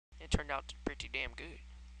turned out pretty damn good.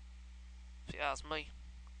 See, that's me.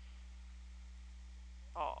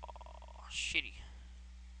 Oh, shitty.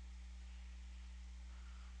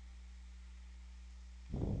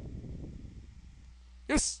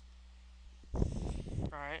 Yes!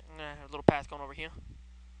 Alright, I'm gonna have a little path going over here.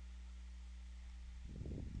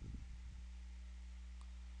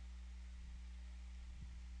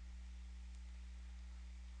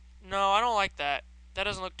 No, I don't like that. That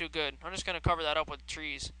doesn't look too good. I'm just gonna cover that up with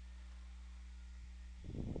trees.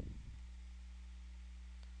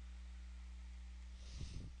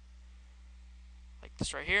 Like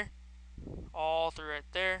this right here. All through right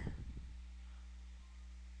there.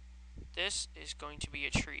 This is going to be a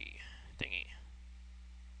tree thingy.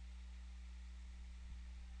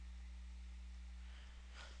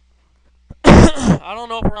 I don't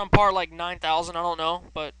know if we're on par like 9,000, I don't know.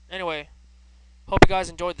 But anyway, hope you guys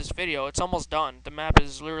enjoyed this video. It's almost done. The map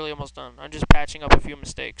is literally almost done. I'm just patching up a few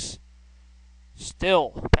mistakes.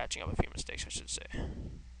 Still patching up a few mistakes, I should say.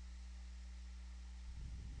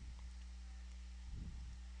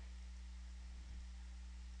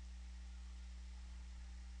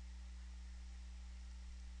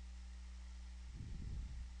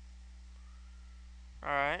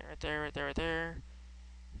 Alright, right there, right there, right there.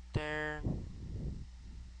 There.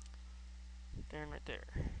 There and right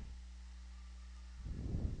there.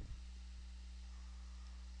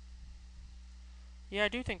 Yeah, I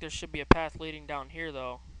do think there should be a path leading down here,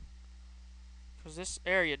 though. Because this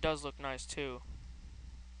area does look nice, too.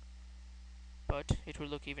 But it would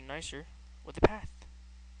look even nicer with a path.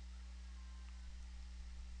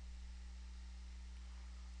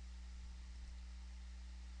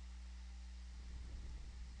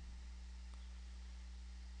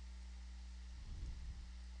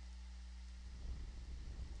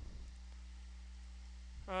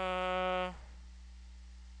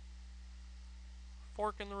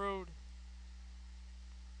 Fork in the road.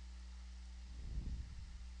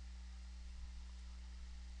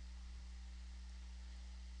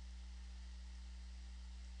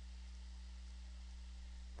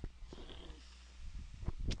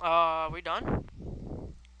 We done?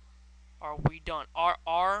 Are we done?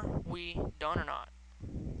 Are we done or not?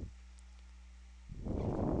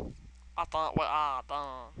 I thought we are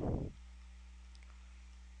done.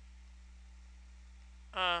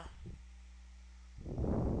 Uh,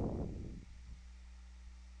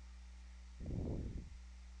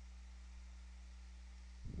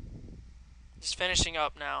 just finishing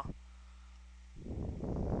up now.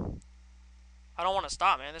 I don't want to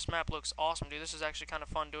stop, man. This map looks awesome, dude. This is actually kind of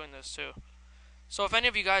fun doing this, too. So if any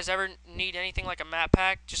of you guys ever need anything like a map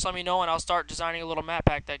pack, just let me know and I'll start designing a little map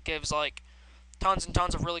pack that gives, like, tons and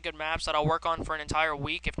tons of really good maps that I'll work on for an entire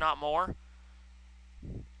week, if not more.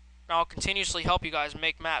 And I'll continuously help you guys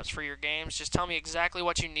make maps for your games. Just tell me exactly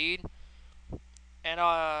what you need, and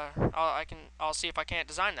I'll see if I can't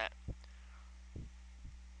design that.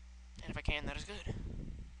 And if I can, that is good.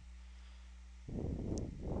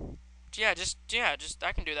 Just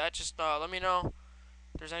I can do that. Just let me know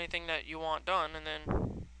if there's anything that you want done, and then.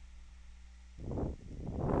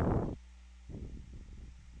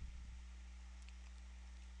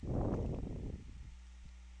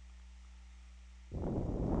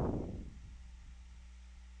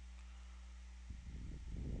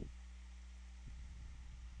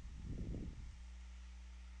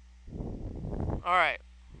 All right.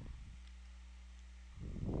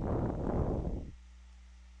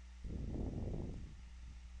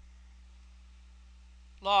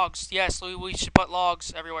 Logs. Yes, we should put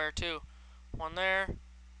logs everywhere too. One there.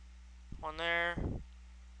 One there.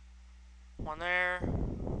 One there.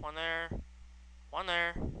 One there. One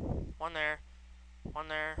there. One there. One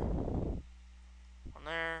there. One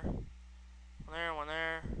there. One there. One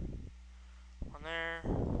there. One there.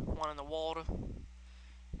 One in the water.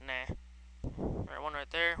 Nah. Alright, one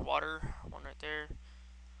right there. Water. One right there.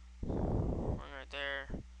 One right there.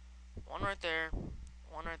 One right there.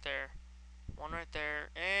 One right there. One right there.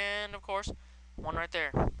 And, of course, one right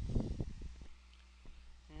there.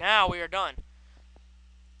 Now we are done.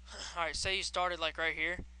 Alright, say you started, like, right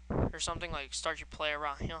here. Or something, like, start your play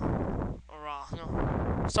around here. Around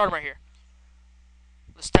here. Start them right here.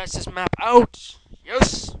 Let's test this map out.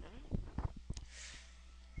 Yes!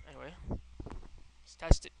 Anyway. Let's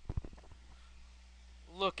test it.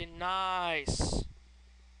 Looking nice.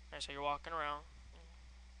 Alright, so you're walking around.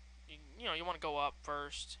 You want to go up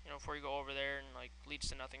first, before you go over there and, like, leads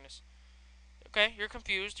to nothingness. Okay, you're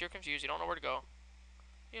confused. You don't know where to go.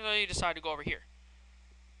 You decide to go over here.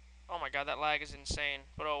 Oh my god, that lag is insane.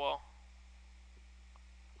 But oh well.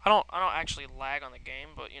 I don't actually lag on the game,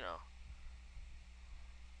 but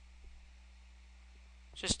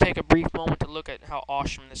Just take a brief moment to look at how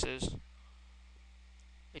awesome this is.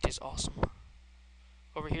 It is awesome.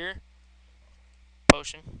 Over here,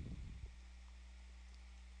 potion.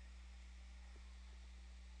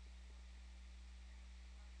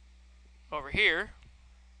 Over here,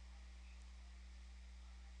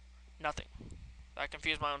 nothing. I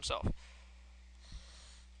confused my own self.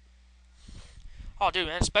 Oh, dude,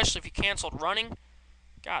 man, especially if you canceled running.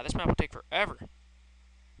 God, this map will take forever.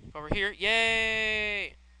 Over here,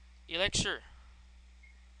 yay! Elixir.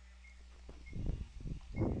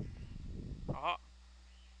 Aha.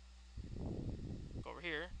 Go over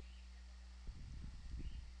here.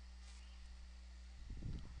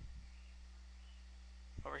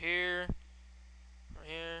 Over here. Over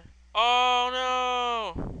here. Oh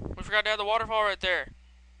no! We forgot to add the waterfall right there.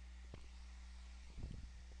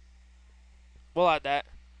 We'll add that.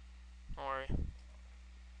 Don't worry.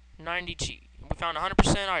 90G. We found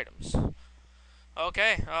 100% items.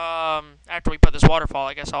 Okay, after we put this waterfall,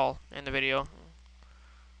 I guess I'll end the video.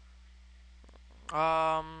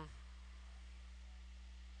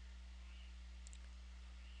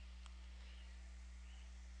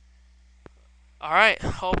 Alright, I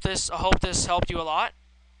hope this helped you a lot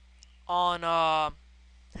on,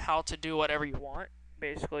 how to do whatever you want,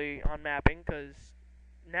 basically, on mapping, because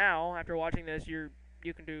now, after watching this, you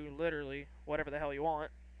can do literally whatever the hell you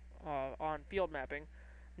want, on field mapping.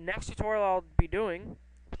 Next tutorial I'll be doing,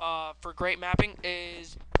 for great mapping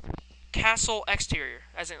is castle exterior,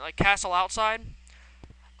 as in, like, castle outside.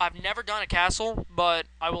 I've never done a castle, but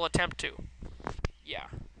I will attempt to. Yeah.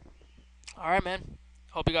 Alright, man.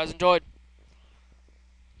 Hope you guys enjoyed.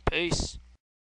 Peace.